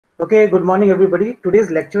Okay, good morning, everybody.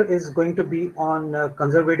 Today's lecture is going to be on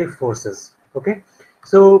conservative forces. Okay,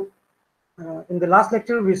 so in the last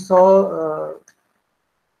lecture, we saw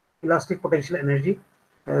elastic potential energy.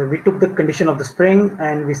 We took the condition of the spring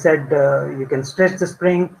and we said you can stretch the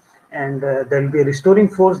spring and there will be a restoring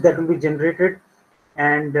force that will be generated,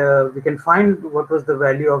 and we can find what was the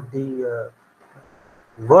value of the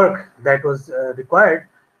work that was required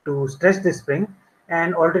to stretch the spring.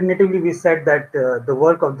 And alternatively, we said that the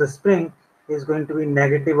work of the spring is going to be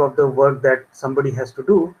negative of the work that somebody has to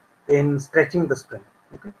do in stretching the spring.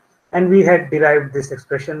 Okay, and we had derived this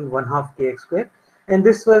expression 1/2 kx square, and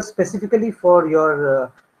this was specifically for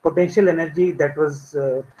your potential energy that was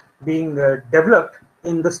being developed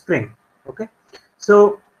in the spring. Okay,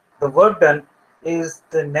 so the work done is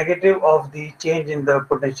the negative of the change in the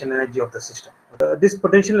potential energy of the system. This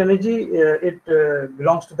potential energy, it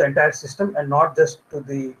belongs to the entire system and not just to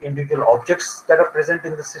the individual objects that are present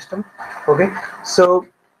in the system. Okay, so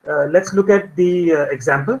let's look at the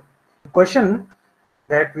example. The question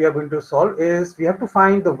that we are going to solve is we have to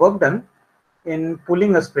find the work done in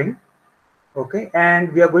pulling a spring. Okay,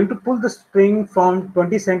 and we are going to pull the spring from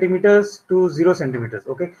 20 centimeters to 0 centimeters.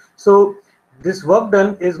 Okay, so this work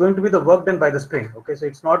done is going to be the work done by the spring. Okay, so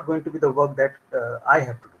it's not going to be the work that I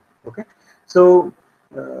have to do. Okay, so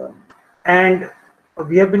and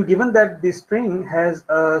we have been given that the spring has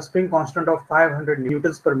a spring constant of 500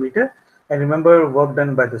 newtons per meter, and remember, work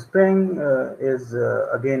done by the spring is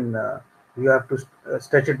again you have to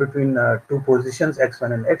stretch it between two positions,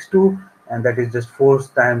 x1 and x2, and that is just force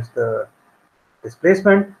times the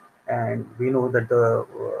displacement, and we know that the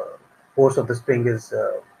force of the spring is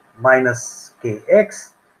minus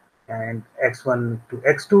kx, and x1 to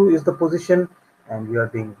x2 is the position, and we are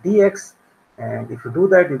doing dx, and if you do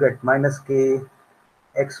that you get minus k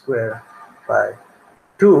x square by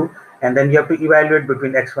 2, and then you have to evaluate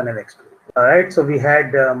between x1 and x2. All right, so we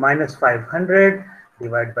had minus 500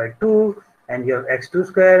 divided by 2, and you have x2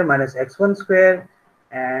 square minus x1 square,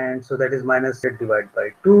 and so that is minus divided by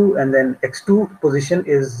 2, and then x2 position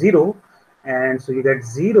is 0, and so you get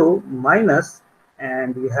 0 minus,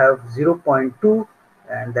 and we have 0.2,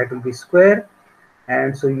 and that will be square,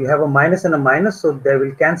 and so you have a minus and a minus, so they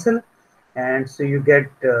will cancel, and so you get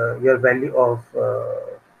your value of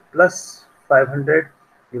plus 500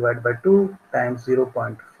 divided by 2 times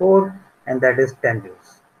 0.4, and that is 10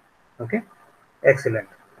 joules. Okay, excellent.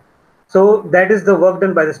 So that is the work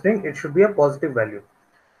done by the spring. It should be a positive value.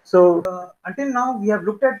 So until now, we have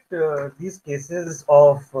looked at these cases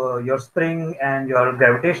of your spring and your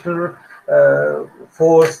gravitational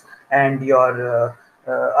force and your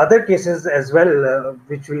other cases as well,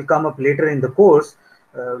 which will come up later in the course,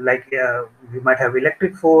 like we might have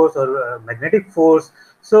electric force or magnetic force.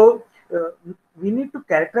 So we need to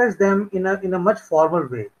characterize them in a much formal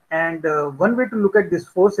way. And one way to look at these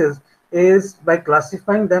forces is by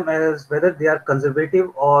classifying them as whether they are conservative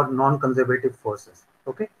or non-conservative forces.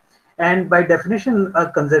 Okay, and by definition,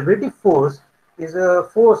 a conservative force is a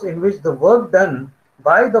force in which the work done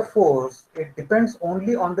by the force, it depends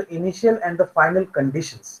only on the initial and the final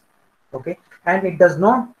conditions. Okay, and it does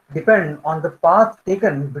not depend on the path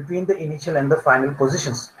taken between the initial and the final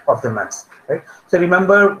positions of the mass, right? So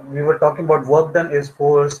remember, we were talking about work done is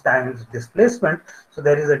force times displacement, so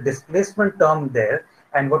there is a displacement term there,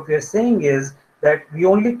 and what we are saying is that we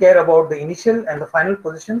only care about the initial and the final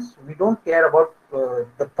positions. We don't care about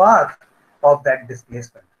the path of that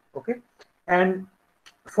displacement. Okay, and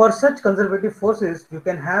for such conservative forces, you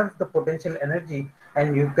can have the potential energy,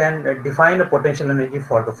 and you can define a potential energy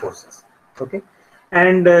for the forces. Okay,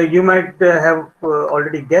 and you might have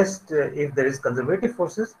already guessed, if there is conservative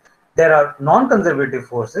forces, there are non-conservative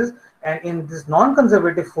forces, and in these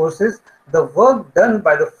non-conservative forces, the work done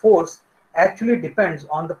by the force actually depends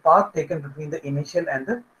on the path taken between the initial and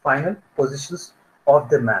the final positions of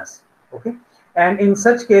the mass. Okay, and in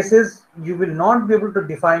such cases you will not be able to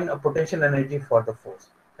define a potential energy for the force,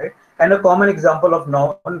 right? And a common example of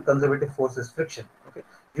non-conservative force is friction. Okay,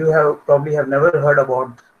 you have probably have never heard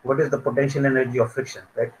about what is the potential energy of friction,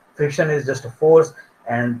 right? Friction is just a force,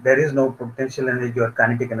 and there is no potential energy or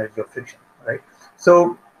kinetic energy of friction, right?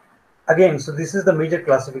 So again, so this is the major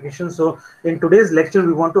classification. So in today's lecture,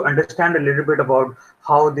 we want to understand a little bit about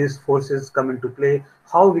how these forces come into play,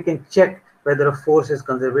 how we can check whether a force is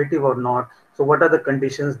conservative or not. So what are the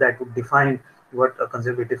conditions that would define what a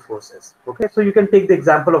conservative force is? Okay, so you can take the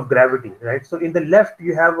example of gravity, right? So in the left,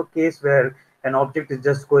 you have a case where an object is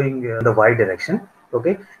just going in the y direction.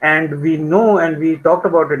 Okay, and we know, and we talked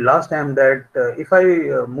about it last time, that if I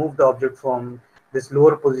move the object from this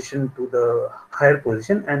lower position to the higher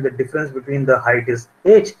position, and the difference between the height is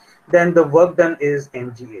h, then the work done is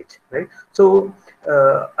mgh, right? So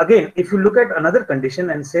again, if you look at another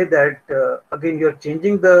condition and say that again you're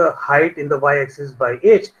changing the height in the y-axis by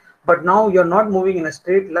h, but now you're not moving in a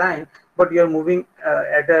straight line, but you're moving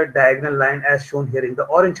at a diagonal line as shown here in the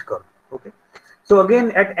orange curve. Okay, so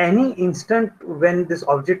again, at any instant when this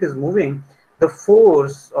object is moving, the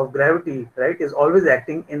force of gravity, right, is always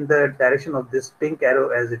acting in the direction of this pink arrow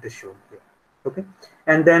as it is shown here. Okay,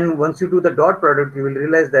 and then once you do the dot product, you will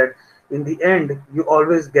realize that in the end you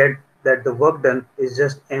always get that the work done is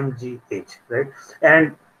just mgh, right?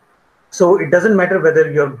 And so it doesn't matter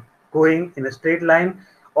whether you're going in a straight line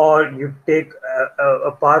or you take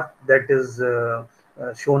a path that is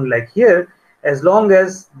shown like here, as long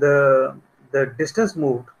as the distance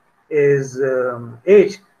moved is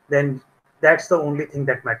h, then that's the only thing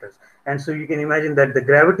that matters. And so you can imagine that the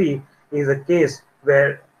gravity is a case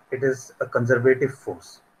where it is a conservative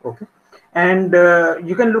force. Okay, and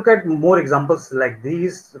you can look at more examples like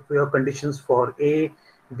these for your conditions for a,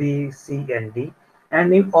 b, c, and d.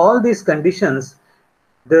 And in all these conditions,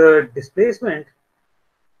 the displacement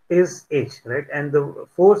is h, right? And the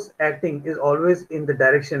force acting is always in the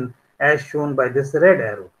direction as shown by this red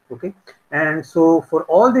arrow. Okay, and so for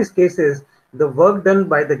all these cases, the work done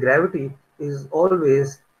by the gravity is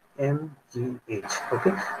always mgh.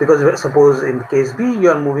 Okay, because suppose in case b you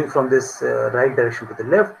are moving from this right direction to the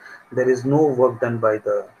left, there is no work done by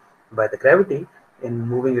the gravity in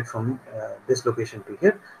moving it from this location to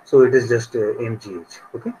here, so it is just mgh.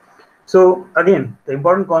 Okay, so again, the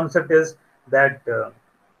important concept is that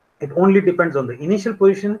it only depends on the initial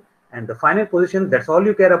position and the final position. That's all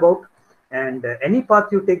you care about. And any path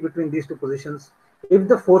you take between these two positions, if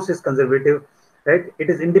the force is conservative, right, it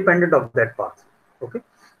is independent of that path. Okay,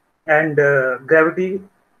 and gravity,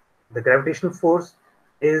 the gravitational force,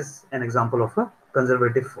 is an example of a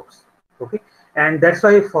conservative force. Okay, and that's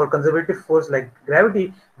why for conservative force like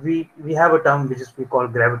gravity, we have a term which is we call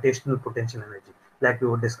gravitational potential energy, like we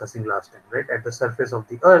were discussing last time, right? At the surface of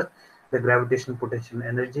the earth, the gravitational potential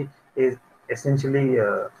energy is essentially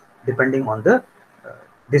depending on the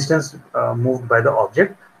distance moved by the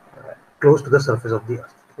object close to the surface of the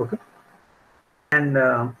earth. Okay, and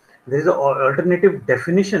there is an alternative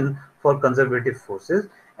definition for conservative forces,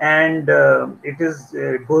 and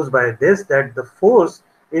it goes by this, that the force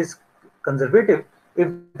is conservative if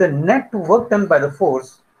the net work done by the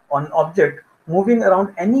force on object moving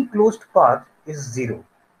around any closed path is zero.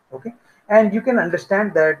 Okay, and you can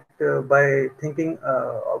understand that by thinking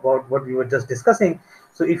about what we were just discussing.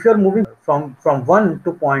 So if you're moving from 1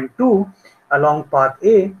 to point 2 along path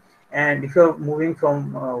a, and if you're moving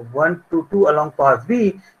from 1 to 2 along path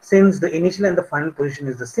b, since the initial and the final position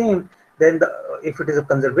is the same, then if it is a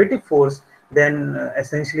conservative force, then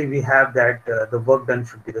essentially we have that the work done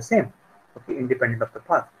should be the same, okay, independent of the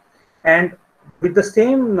path. And with the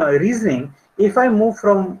same reasoning, if I move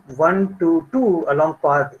from 1 to 2 along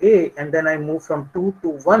path A, and then I move from 2 to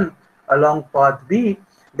 1 along path B,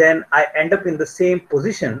 then I end up in the same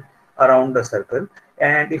position around the circle.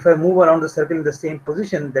 And if I move around the circle in the same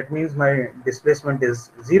position, that means my displacement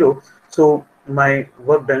is zero. So my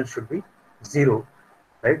work done should be zero,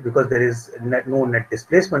 right? Because there is no net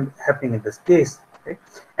displacement happening in this case, right?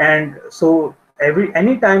 And so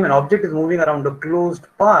any time an object is moving around a closed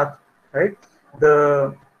path, right,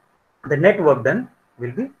 the net work done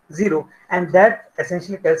will be zero, and that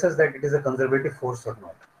essentially tells us that it is a conservative force or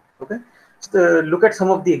not. Okay, so look at some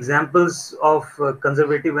of the examples of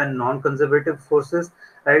conservative and non-conservative forces,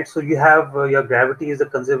 right? So you have your gravity is a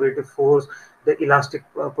conservative force, the elastic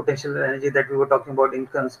potential energy that we were talking about in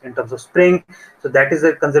terms of spring, so that is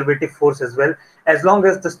a conservative force as well, as long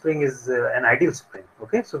as the spring is an ideal spring.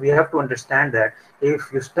 Okay, so we have to understand that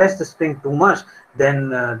if you stretch the spring too much, then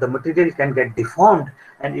the material can get deformed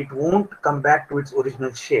and it won't come back to its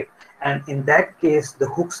original shape, and in that case the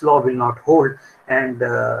Hooke's law will not hold, and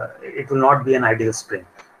it will not be an ideal spring.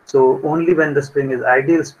 So only when the spring is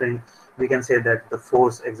ideal spring, we can say that the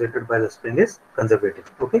force exerted by the spring is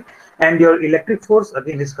conservative. Okay, and your electric force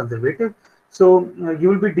again is conservative. So you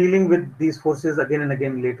will be dealing with these forces again and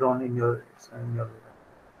again later on in your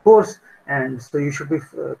course, and so you should be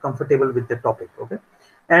comfortable with the topic. Okay,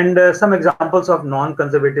 and some examples of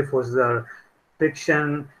non-conservative forces are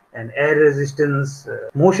friction and air resistance,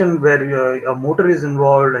 motion where a motor is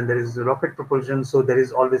involved and there is rocket propulsion, so there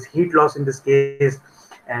is always heat loss in this case,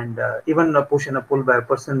 and even a push and a pull by a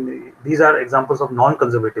person. These are examples of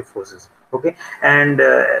non-conservative forces. Okay, and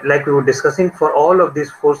like we were discussing, for all of these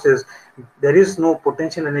forces, there is no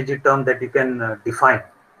potential energy term that you can define.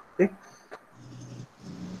 Okay.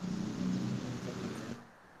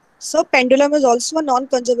 So pendulum is also a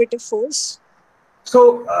non-conservative force.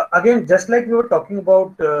 So again, just like we were talking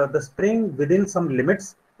about, the spring within some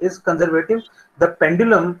limits is conservative. The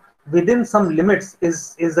pendulum within some limits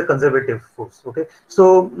is the conservative force. Okay.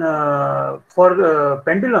 So for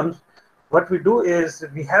pendulums, what we do is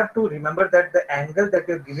we have to remember that the angle that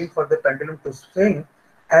you're giving for the pendulum to swing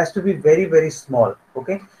has to be very, very small.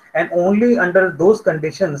 Okay. And only under those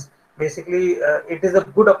conditions, basically, it is a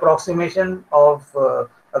good approximation of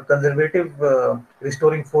a conservative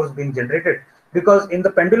restoring force being generated, because in the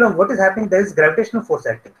pendulum what is happening, there is gravitational force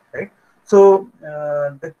acting, right? So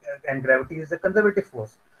and gravity is the conservative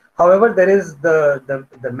force. However, there is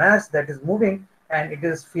the mass that is moving, and it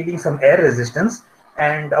is feeling some air resistance,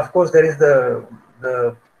 and of course there is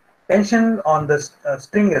the tension on the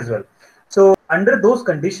string as well. So under those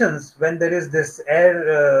conditions, when there is this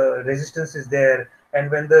air resistance is there, and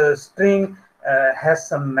when the string has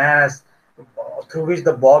some mass through which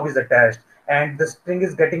the bob is attached, and the string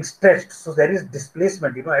is getting stretched, so there is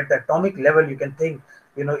displacement. At the atomic level, you can think,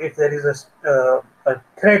 if there is a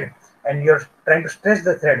thread and you're trying to stretch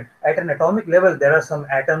the thread at an atomic level, there are some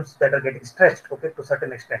atoms that are getting stretched, okay, to a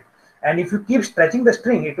certain extent. And if you keep stretching the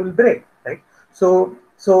string, it will break, right? So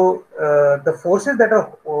the forces that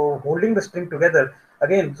are holding the string together,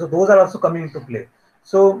 again, so those are also coming into play.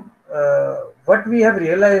 So what we have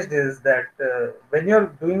realized is that when you're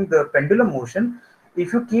doing the pendulum motion,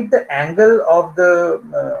 if you keep the angle of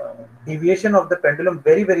the deviation of the pendulum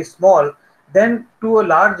very, very small, then to a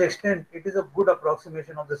large extent it is a good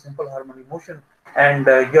approximation of the simple harmonic motion, and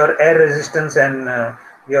your air resistance and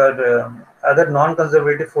your other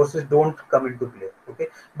non-conservative forces don't come into play. Okay,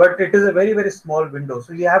 but it is a very, very small window,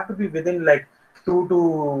 so you have to be within like 2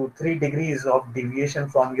 to 3 degrees of deviation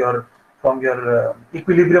from your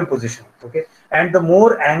equilibrium position. Okay, and the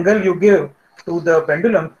more angle you give to the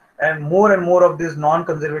pendulum, and more of these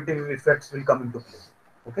non-conservative effects will come into play.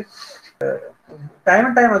 Okay, time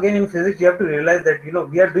and time again in physics, you have to realize that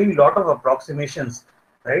we are doing a lot of approximations,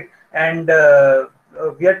 right? And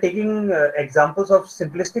we are taking examples of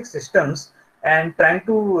simplistic systems and trying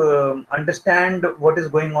to understand what is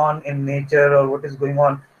going on in nature, or what is going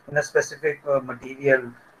on in a specific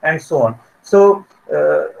material, and so on. So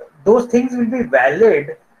those things will be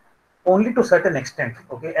valid only to certain extent.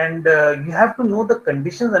 Okay, and you have to know the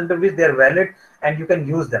conditions under which they are valid, and you can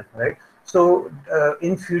use them, right? So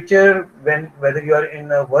in future, whether you are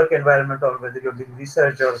in a work environment or whether you're doing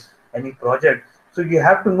research or any project, so you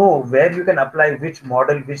have to know where you can apply which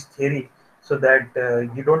model, which theory, so that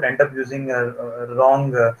you don't end up using a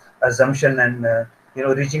wrong assumption, and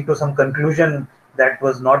reaching to some conclusion that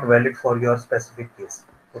was not valid for your specific case.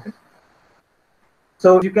 Okay.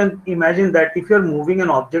 So you can imagine that if you're moving an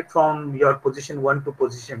object from your position 1 to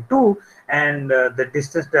position 2, and the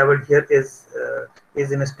distance traveled here is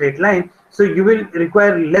in a straight line, so you will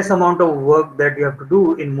require less amount of work that you have to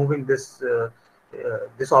do in moving this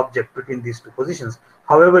object between these two positions.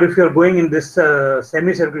 However, if you're going in this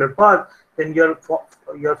semicircular path, then you're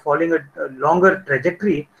following a longer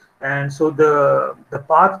trajectory, and so the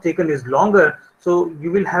path taken is longer. So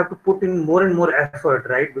you will have to put in more and more effort,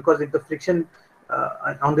 right? Because if the friction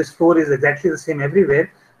on this floor is exactly the same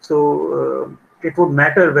everywhere, so it would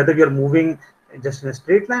matter whether you're moving just in a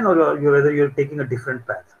straight line, or whether you're taking a different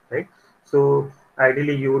path, right? So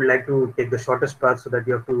ideally you would like to take the shortest path, so that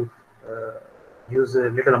you have to use a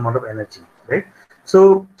little amount of energy, right?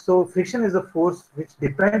 So friction is a force which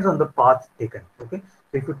depends on the path taken. Okay,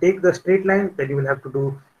 so if you take the straight line, then you will have to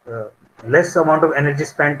do less amount of energy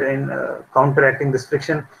spent in counteracting this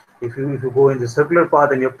friction. If you go in the circular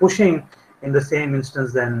path and you're pushing in the same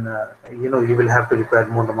instance, then you will have to require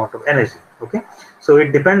more amount of energy. Okay, so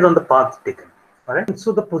it depends on the path taken. All right,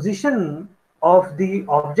 so the position of the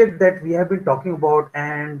object that we have been talking about,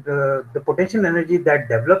 and the potential energy that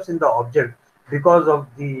develops in the object because of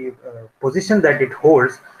the position that it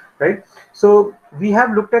holds, right? So we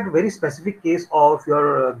have looked at very specific case of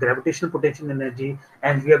your gravitational potential energy,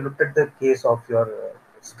 and we have looked at the case of your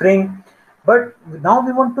spring. But now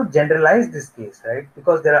we want to generalize this case, right?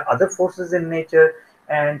 Because there are other forces in nature.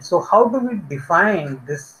 And so how do we define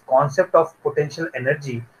this concept of potential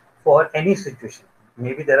energy for any situation?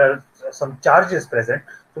 Maybe there are some charges present,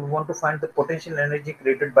 so we want to find the potential energy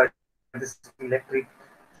created by this electric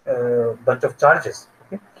bunch of charges.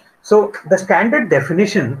 Okay, so the standard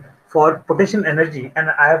definition for potential energy, and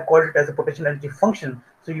I have called it as a potential energy function,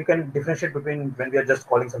 so you can differentiate between when we are just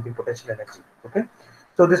calling something potential energy. Okay,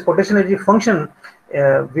 so this potential energy function,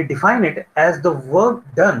 we define it as the work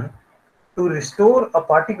done to restore a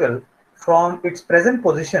particle from its present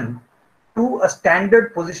position to a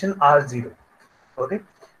standard position r0. Okay,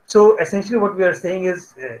 So essentially what we are saying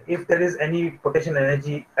is if there is any potential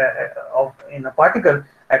energy in a particle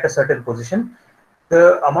at a certain position,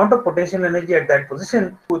 the amount of potential energy at that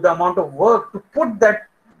position to the amount of work to put that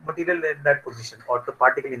material in that position or the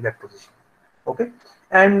particle in that position. Okay.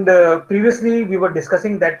 And previously we were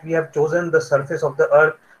discussing that we have chosen the surface of the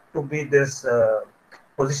earth to be this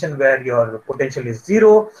position where your potential is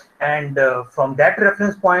zero, and from that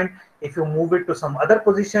reference point, if you move it to some other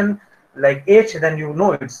position like h, then you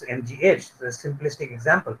know it's mgh, the simplistic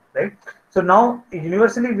example, right? So now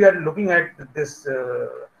universally we are looking at this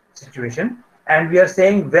situation, and we are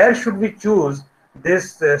saying where should we choose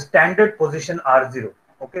this standard position r0,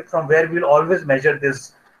 okay, from where we'll always measure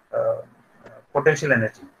this uh, potential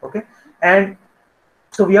energy, okay. And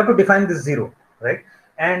so we have to define this zero, right?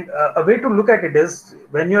 And a way to look at it is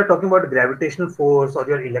when you're talking about gravitational force or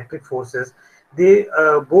your electric forces, they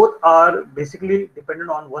both are basically dependent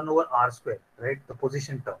on 1 over r square, right? The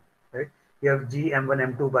position term, right? You have g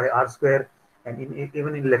m1 m2 by r square, and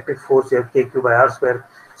even in electric force you have kq by r square.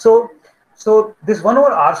 So this 1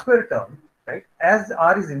 over r square term, right, as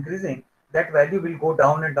r is increasing, that value will go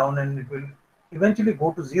down and down, and it will eventually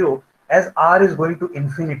go to zero as r is going to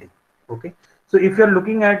infinity, okay. So if you're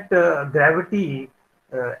looking at gravity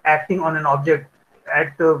acting on an object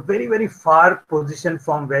at a very, very far position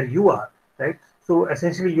from where you are, right? So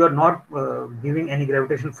essentially you are not giving any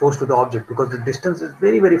gravitational force to the object because the distance is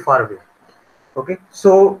very, very far away. Okay,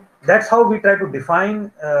 so that's how we try to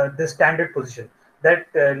define the standard position. That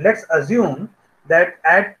let's assume that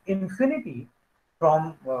at infinity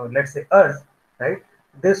from let's say Earth, right?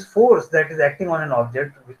 This force that is acting on an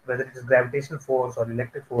object, whether it is gravitational force or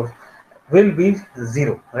electric force, will be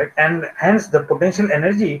zero, right? And hence the potential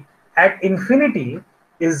energy at infinity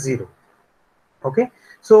is zero. Okay,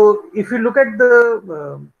 so if you look at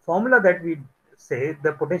the formula that we say,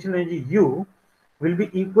 the potential energy U will be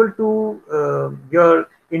equal to your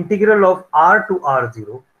integral of r to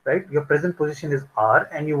r0, right? Your present position is r,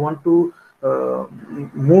 and you want to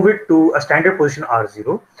move it to a standard position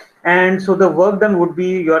r0, and so the work done would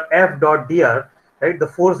be your f dot dr, right? The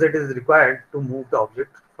force that is required to move the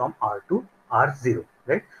object from r to r0,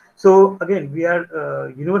 right? So again, we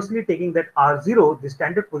are universally taking that r0, the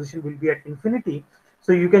standard position will be at infinity.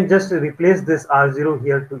 So you can just replace this r0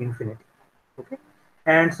 here to infinity. Okay.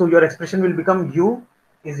 And so your expression will become u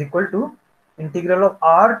is equal to integral of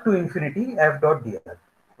r to infinity f dot dr.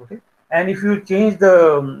 Okay. And if you change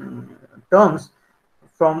the terms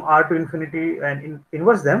from r to infinity and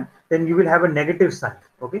inverse them, then you will have a negative sign.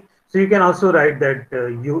 Okay. So you can also write that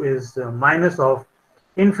u is minus of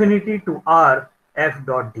infinity to r f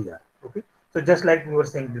dot dr. Okay. So just like we were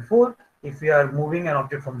saying before, if we are moving an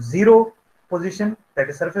object from zero position, that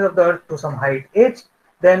is surface of the earth, to some height h,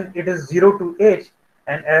 then it is 0 to h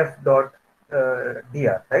and f dot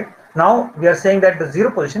dr, right? Now we are saying that the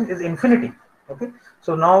zero position is infinity. Okay,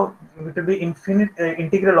 so now it will be infinite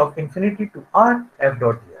integral of infinity to r f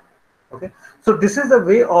dot dr. Okay, so this is a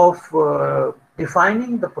way of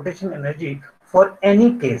defining the potential energy for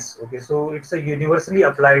any case. Okay, so it's a universally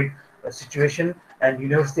applied situation and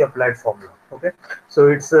universally applied formula. Okay, so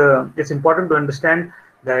it's important to understand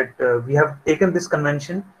that we have taken this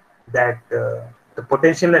convention that the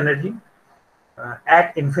potential energy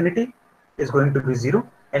at infinity is going to be zero,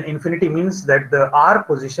 and infinity means that the r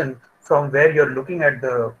position from where you're looking at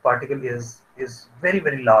the particle is very,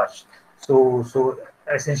 very large. So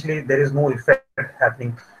essentially there is no effect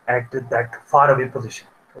happening at that far away position.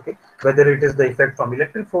 Okay, whether it is the effect from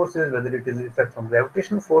electric forces, whether it is the effect from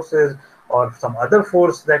gravitational forces, or some other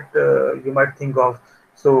force that you might think of.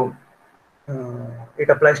 So it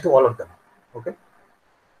applies to all of them. Okay.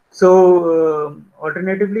 So,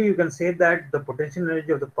 alternatively, you can say that the potential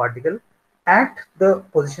energy of the particle at the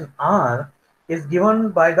position r is given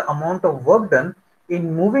by the amount of work done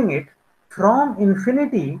in moving it from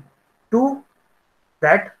infinity to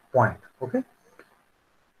that point. Okay,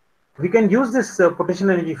 we can use this potential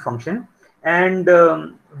energy function, and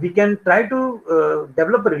we can try to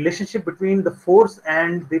develop a relationship between the force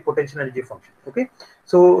and the potential energy function. Okay,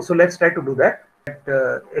 so let's try to do that.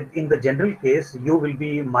 In the general case, u will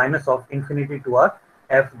be minus of infinity to r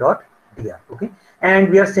f dot dr. Okay, and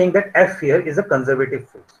we are saying that f here is a conservative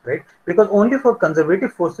force, right? Because only for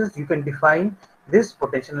conservative forces you can define this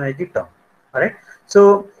potential energy term. All right,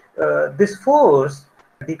 so this force,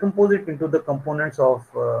 decompose it into the components of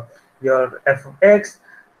your f of x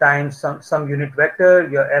times some unit vector,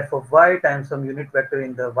 your f of y times some unit vector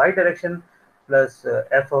in the y direction, plus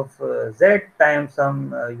f of z times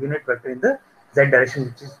some unit vector in the z direction,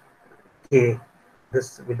 which is k,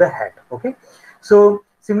 this with the hat. Okay, so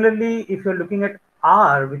similarly, if you're looking at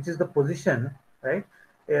r, which is the position, right,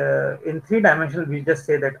 in three-dimensional, we just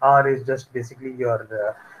say that r is just basically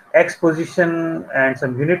your x position and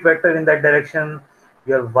some unit vector in that direction,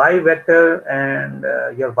 your y vector and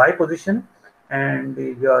your y position, and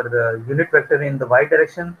your unit vector in the y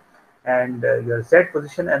direction, and your z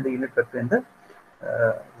position and the unit vector in the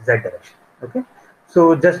z direction. Okay,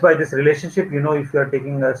 so just by this relationship, you know, if you are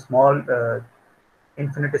taking a small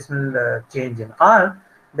infinitesimal change in r,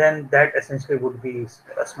 then that essentially would be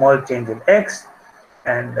a small change in x,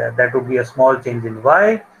 and that would be a small change in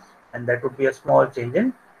y, and that would be a small change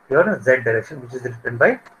in your z direction, which is written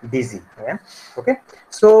by dz. Yeah. Okay,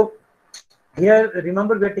 so here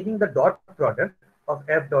remember we are taking the dot product of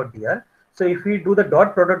f dot dr. So if we do the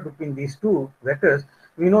dot product between these two vectors,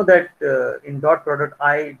 we know that in dot product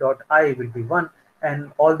I dot I will be 1,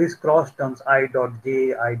 and all these cross terms I dot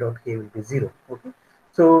j, I dot k will be 0. Okay,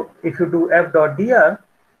 so if you do f dot dr,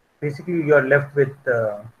 basically you are left with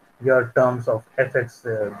your terms of fx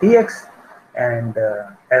dx, and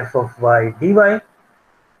f of y dy,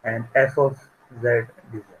 and f of z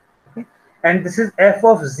dz. Okay, and this is f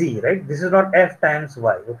of z, right? This is not f times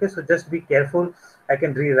y. Okay, so just be careful. I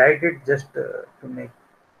can rewrite it just to make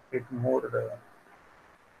it more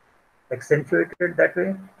accentuated that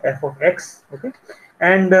way, f of x. Okay,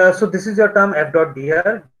 and so this is your term f dot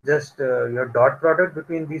dr, just your dot product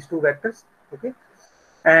between these two vectors. Okay,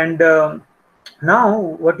 and now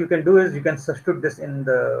what you can do is you can substitute this in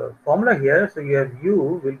the formula here. So your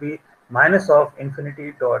u will be minus of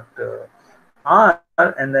infinity dot r,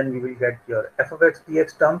 and then you will get your f of x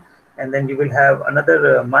dx term, and then you will have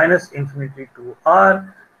another minus infinity to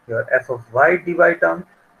r, your f of y dy term,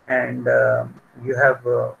 and you have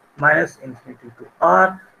minus infinity to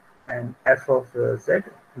r and f of z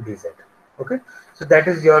dz. Okay, so that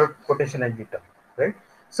is your potential energy term, right?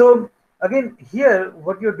 So again, here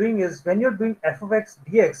what you're doing is when you're doing f of x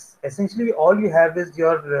dx, essentially all you have is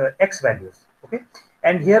your x values. Okay,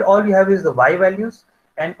 and here all you have is the y values,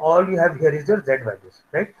 and all you have here is your z values,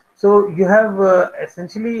 right? So you have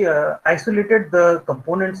essentially isolated the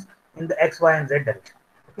components in the x, y, and z direction.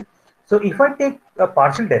 Okay, so if I take a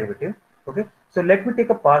partial derivative, okay, so let me take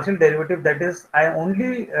a partial derivative, that is I am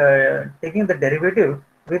only taking the derivative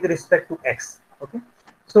with respect to x. Okay,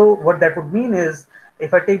 so what that would mean is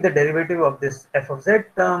if I take the derivative of this f of z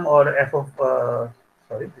term, or f of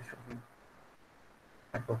sorry, this should be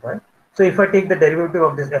f of y. So if I take the derivative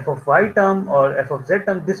of this f of y term or f of z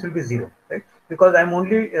term, this will be 0, right? Because I'm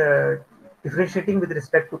only differentiating with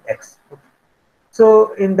respect to x. Okay.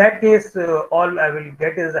 So in that case, all I will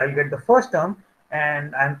get is I'll get the first term,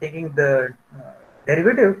 and I'm taking the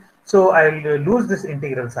derivative. So I'll lose this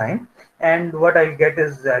integral sign, and what I'll get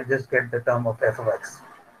is I'll just get the term of f of x.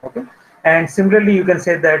 Okay. And similarly, you can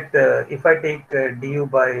say that if I take du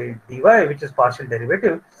by dy, which is partial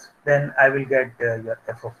derivative, then I will get your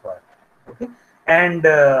f of y. Okay. And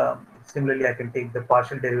similarly, I can take the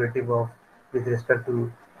partial derivative of with respect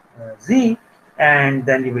to z, and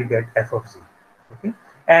then you will get f of z. Okay,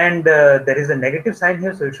 and there is a negative sign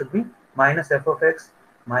here, so it should be minus f of x,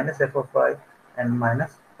 minus f of y, and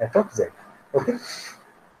minus f of z. Okay,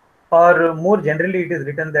 or more generally, it is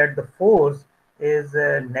written that the force is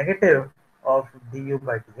negative of du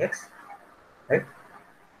by dx, right?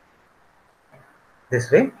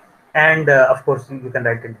 This way, and of course you can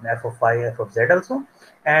write it in f of y, f of z also.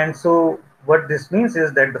 And so what this means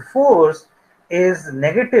is that the force is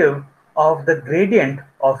negative of the gradient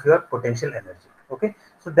of your potential energy. Okay,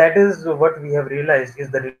 so that is what we have realized is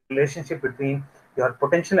the relationship between your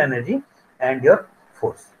potential energy and your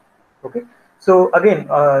force. Okay, so again,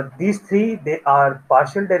 these three, they are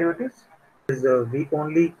partial derivatives. Is we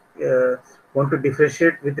only want to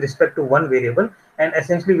differentiate with respect to one variable, and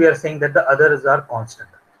essentially we are saying that the others are constant.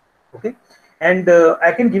 Okay, and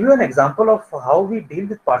I can give you an example of how we deal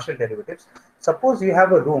with partial derivatives. Suppose you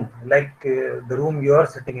have a room, like the room you are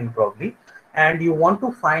sitting in probably, and you want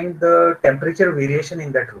to find the temperature variation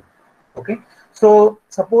in that room. Okay, so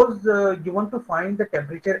suppose you want to find the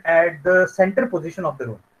temperature at the center position of the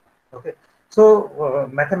room. Okay, so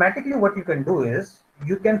mathematically what you can do is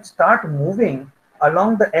you can start moving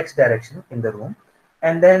along the x direction in the room,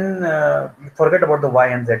 and then forget about the y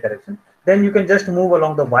and z direction. Then you can just move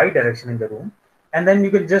along the y direction in the room, and then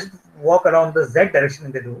you can just walk around the z direction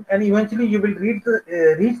in the room, and eventually you will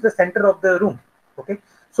reach the center of the room. Okay,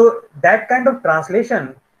 so that kind of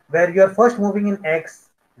translation where you are first moving in x,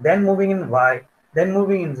 then moving in y, then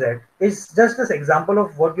moving in z, is just this example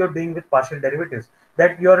of what you're doing with partial derivatives,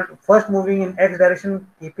 that you're first moving in x direction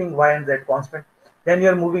keeping y and z constant, then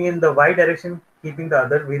you're moving in the y direction keeping the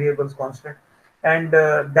other variables constant, and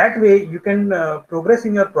that way you can progress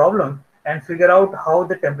in your problem and figure out how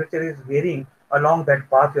the temperature is varying along that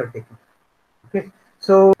path you're taking. Okay,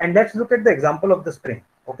 so and let's look at the example of the spring.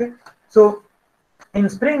 Okay, so in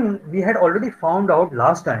spring we had already found out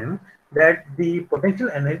last time that the potential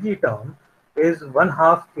energy term is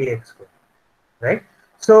 1/2 kx square, right?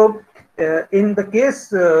 So in the case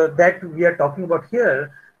that we are talking about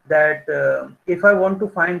here, that if I want to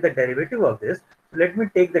find the derivative of this, let me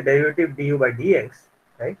take the derivative du by dx,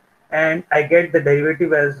 right? And I get the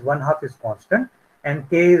derivative as 1/2 is constant and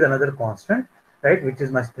k is another constant, right, which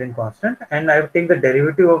is my spring constant, and I take the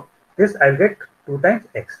derivative of this, I'll get 2 times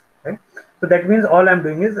x, right? So that means all I'm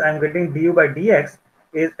doing is I'm getting du by dx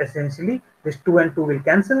is essentially this 2 and 2 will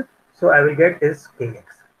cancel, so I will get is kx,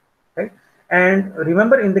 right? And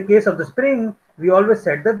remember, in the case of the spring, we always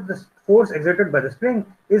said that the force exerted by the spring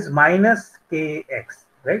is minus kx,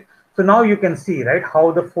 right? So now you can see, right,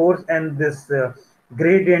 how the force and this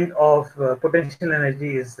gradient of potential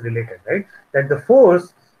energy is related, right? That the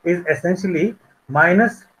force is essentially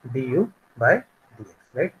minus du by dx,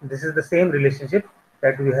 right? This is the same relationship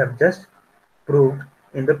that we have just proved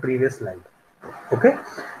in the previous slide. Okay,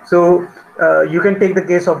 so you can take the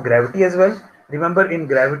case of gravity as well. Remember, in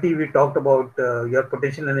gravity we talked about your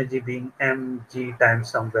potential energy being mg times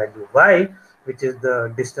some value y, which is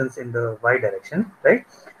the distance in the y direction, right?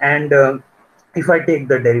 And if I take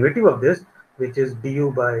the derivative of this, which is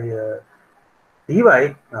du by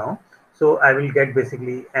dy now, so I will get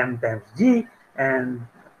basically m times g, and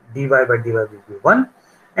dy by dy will be 1.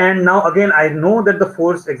 And now again, I know that the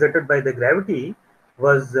force exerted by the gravity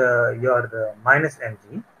was your minus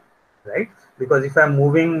mg, right? Because if I'm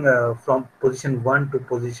moving from position 1 to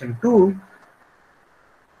position 2,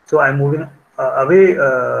 so I'm moving away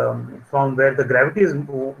from where the gravity is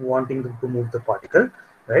wanting to move the particle,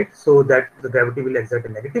 right? So that the gravity will exert a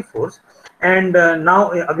negative force. And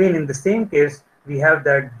now again, in the same case, we have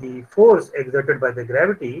that the force exerted by the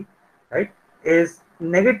gravity, right, is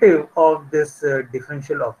negative of this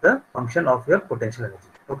differential of the function of your potential energy.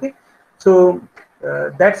 Okay, so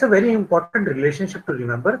that's a very important relationship to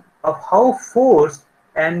remember of how force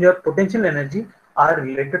and your potential energy are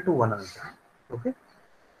related to one another. Okay,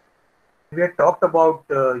 we had talked about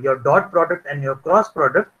your dot product and your cross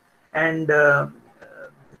product, and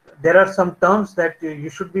there are some terms that you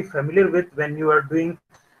should be familiar with when you are doing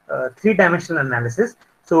three-dimensional analysis.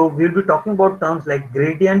 So we'll be talking about terms like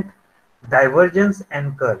gradient, divergence,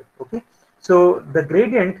 and curl. Okay, so the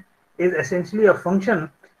gradient is essentially a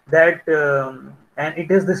function that and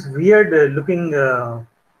it is this weird looking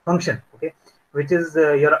function, okay, which is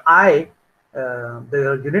your I,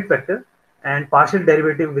 the unit vector, and partial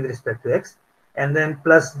derivative with respect to x, and then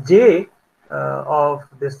plus j of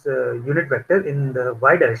this unit vector in the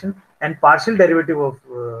y direction, and partial derivative of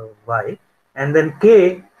y, and then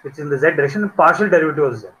k, which is in the z direction, and partial derivative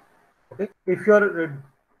of z. Okay, if you're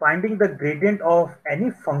finding the gradient of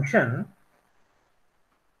any function,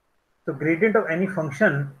 so gradient of any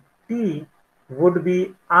function t would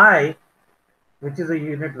be I, which is a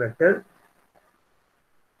unit vector,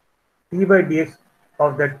 t by dx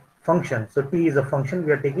of that function. So t is a function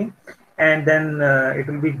we are taking, and then it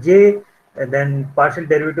will be j, and then partial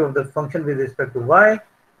derivative of the function with respect to y,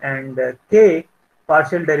 and k,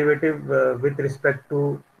 partial derivative with respect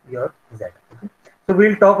to your z. Okay? So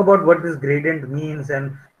we'll talk about what this gradient means,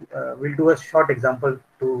 and we'll do a short example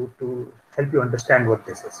to help you understand what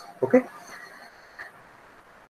this is. Okay.